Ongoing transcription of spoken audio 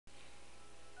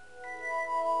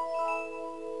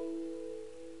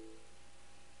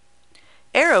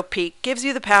Aero Peek gives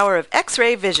you the power of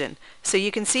X-ray vision, so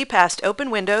you can see past open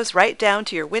windows right down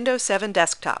to your Windows 7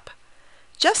 desktop.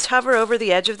 Just hover over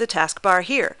the edge of the taskbar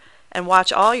here, and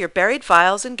watch all your buried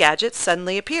files and gadgets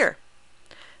suddenly appear.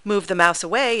 Move the mouse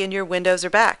away and your windows are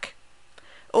back.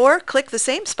 Or click the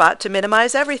same spot to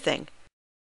minimize everything.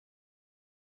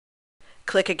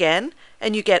 Click again,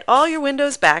 and you get all your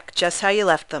windows back just how you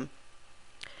left them.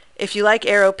 If you like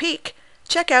Aero Peek,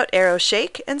 check out Aero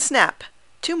Shake and Snap,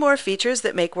 two more features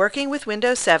that make working with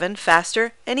Windows 7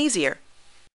 faster and easier.